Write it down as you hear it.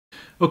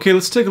Okay,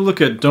 let's take a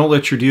look at Don't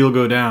Let Your Deal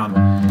Go Down.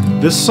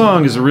 This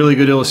song is a really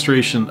good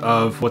illustration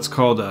of what's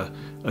called a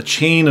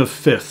chain of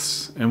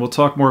fifths, and we'll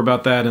talk more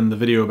about that in the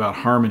video about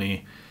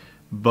harmony.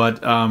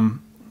 But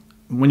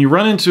when you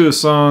run into a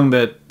song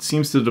that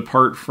seems to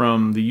depart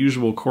from the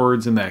usual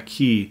chords in that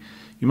key,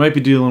 you might be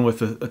dealing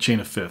with a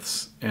chain of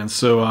fifths. And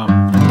so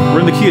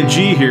we're in the key of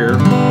G here,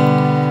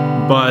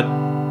 but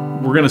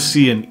we're going to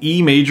see an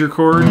E major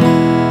chord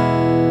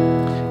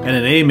and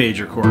an A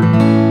major chord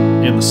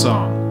in the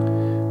song.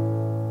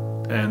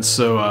 And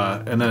so,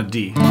 and then a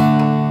D.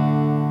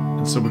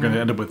 And so we're going to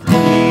end up with E,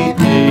 A,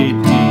 D,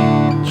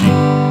 G.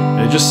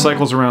 And it just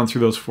cycles around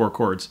through those four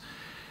chords.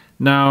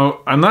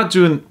 Now, I'm not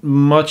doing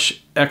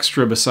much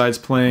extra besides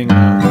playing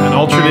an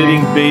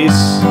alternating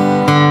bass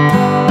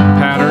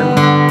pattern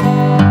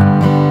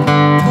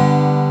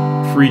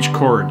for each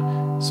chord.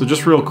 So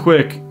just real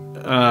quick,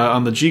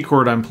 on the G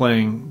chord I'm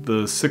playing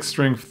the 6th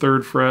string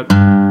 3rd fret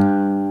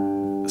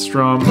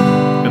strum,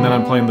 and then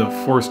I'm playing the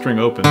 4th string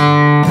open.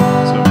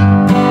 So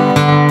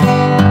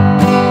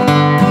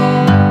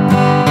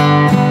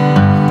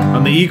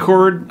on the E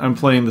chord, I'm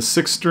playing the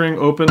 6th string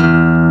open,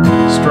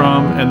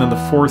 strum, and then the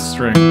 4th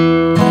string.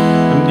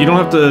 And you don't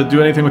have to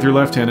do anything with your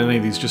left hand in any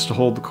of these, just to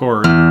hold the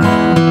chord.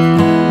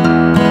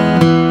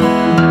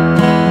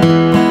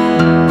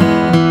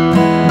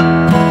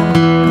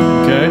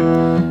 Okay?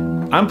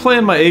 I'm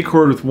playing my A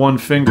chord with one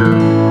finger.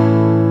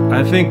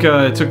 I think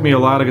it took me a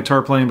lot of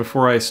guitar playing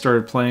before I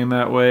started playing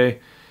that way.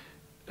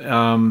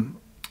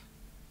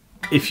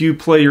 If you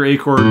play your A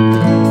chord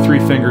with 3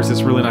 fingers,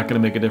 it's really not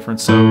going to make a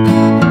difference. So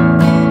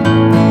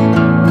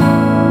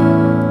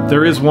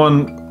there is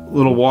one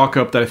little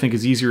walk-up that I think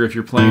is easier if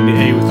you're playing the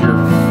A with your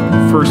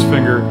first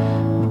finger,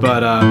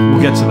 but we'll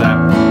get to that.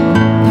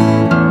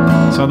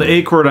 So on the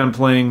A chord, I'm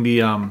playing the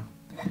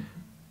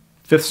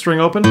 5th string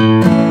open,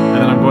 and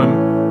then I'm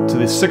going to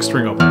the 6th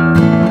string open.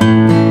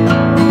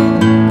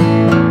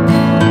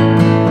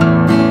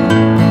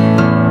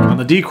 On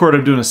the D chord,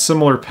 I'm doing a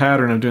similar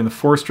pattern. I'm doing the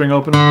 4th string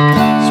open,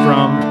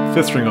 strum,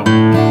 5th string open.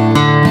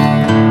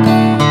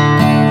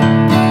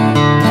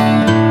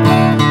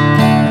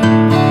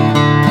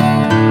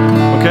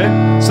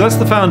 So that's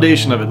the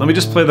foundation of it. Let me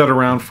just play that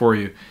around for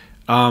you.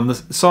 The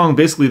song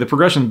basically, the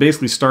progression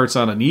basically starts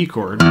on an E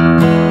chord. And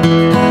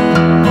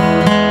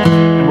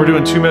we're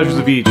doing 2 measures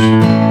of each.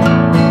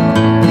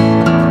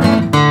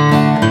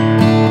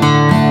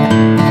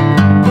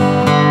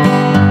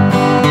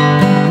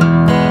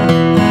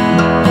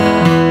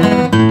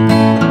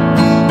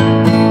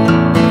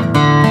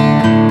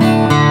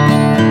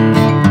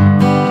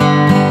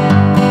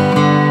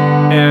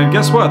 And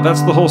guess what?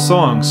 That's the whole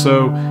song.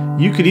 So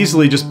you could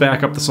easily just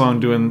back up the song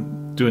doing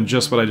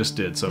just what I just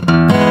did. So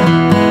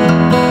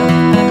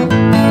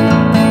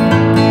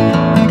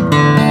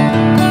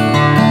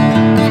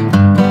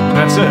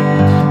that's it.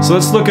 So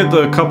let's look at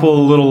the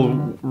couple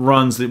little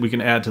runs that we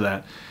can add to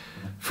that.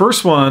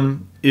 First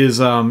one is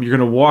you're going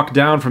to walk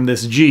down from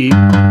this G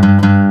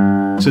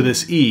to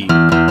this E.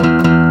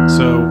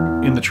 So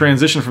in the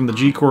transition from the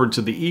G chord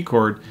to the E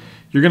chord,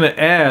 you're going to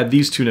add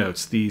these 2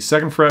 notes, the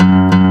 2nd fret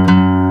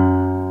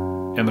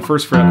and the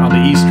 1st fret on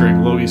the E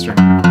string, low E string.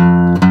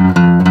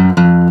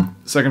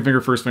 2nd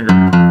finger, 1st finger.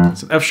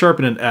 It's an F sharp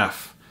and an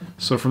F.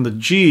 So from the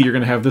G, you're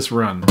going to have this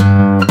run.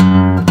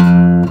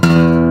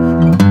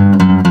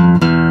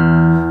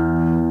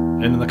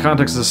 And in the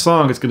context of the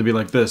song, it's going to be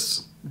like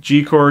this.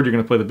 G chord, you're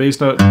going to play the bass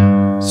note,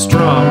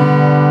 strum.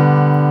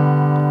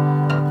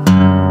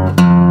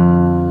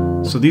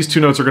 So these 2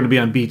 notes are going to be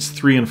on beats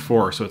 3 and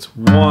 4. So it's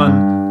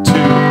 1, 2, 3,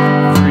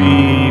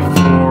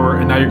 4,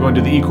 and now you're going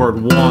to the E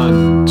chord.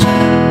 1, 2, 3,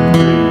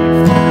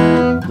 4.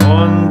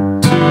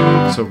 1, 2.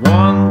 So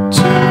 1,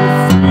 2, 3,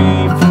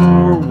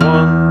 4,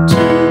 1, 2.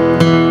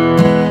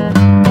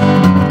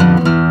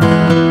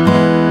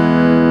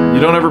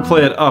 You don't ever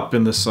play it up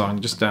in this song,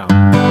 just down.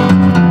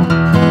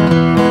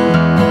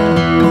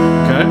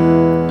 Okay?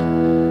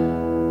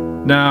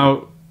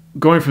 Now,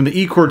 going from the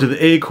E chord to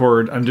the A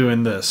chord, I'm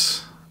doing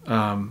this.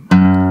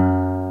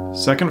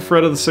 2nd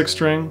fret of the 6th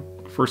string,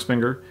 1st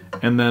finger,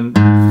 and then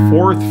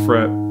 4th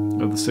fret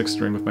of the 6th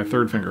string with my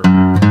 3rd finger.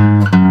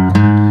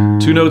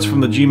 2 notes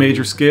from the G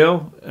major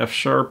scale, F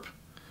sharp.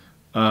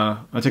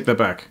 I take that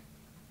back.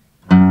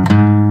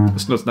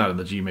 This note's not in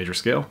the G major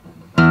scale.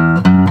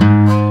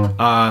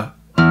 I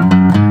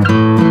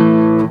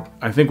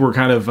think we're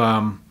kind of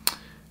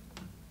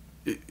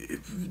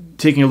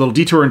taking a little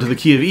detour into the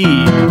key of E.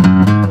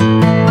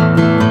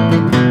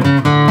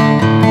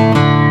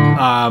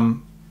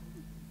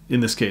 In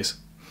this case.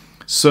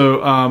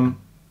 So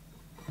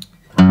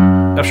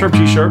F sharp,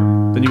 G sharp,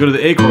 then you go to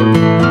the A chord,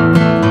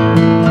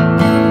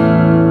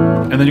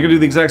 and then you're going to do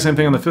the exact same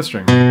thing on the 5th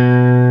string.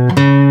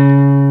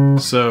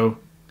 So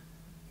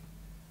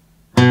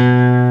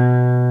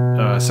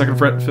 2nd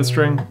fret, 5th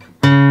string,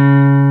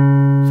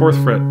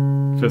 4th fret,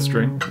 5th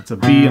string. It's a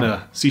B and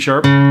a C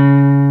sharp,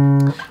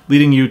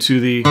 leading you to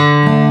the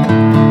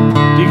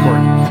D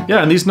chord.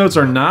 Yeah, and these notes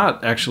are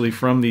not actually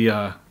from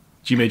the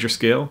G major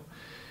scale.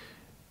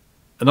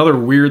 Another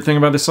weird thing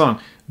about this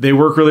song, they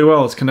work really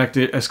well as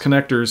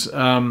connectors.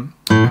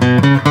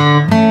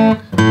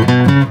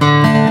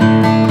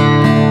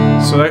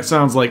 So that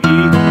sounds like E.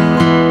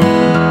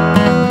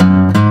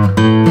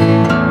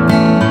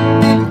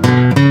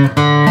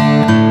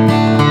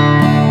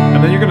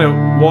 And then you're going to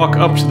walk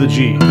up to the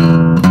G. E,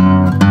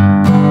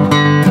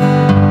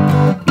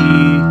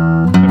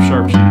 F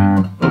sharp, G.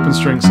 Open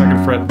string,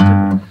 2nd fret.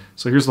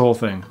 So here's the whole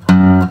thing.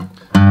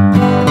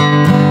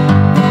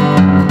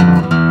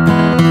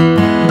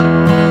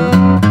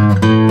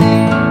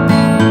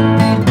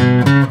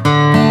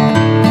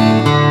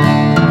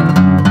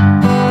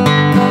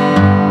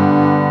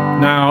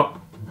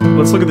 Now,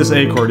 let's look at this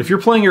A chord. If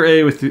you're playing your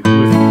A with your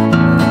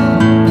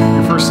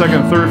 1st, 2nd,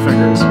 and 3rd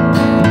fingers,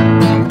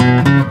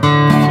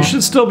 you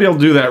should still be able to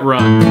do that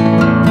run.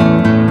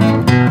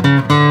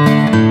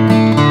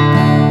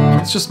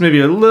 It's just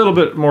maybe a little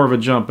bit more of a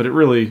jump, but it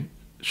really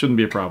shouldn't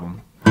be a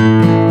problem.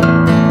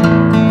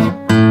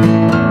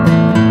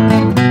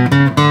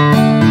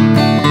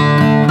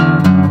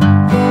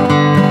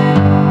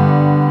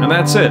 And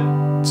that's it.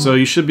 So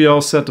you should be all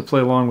set to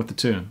play along with the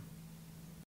tune.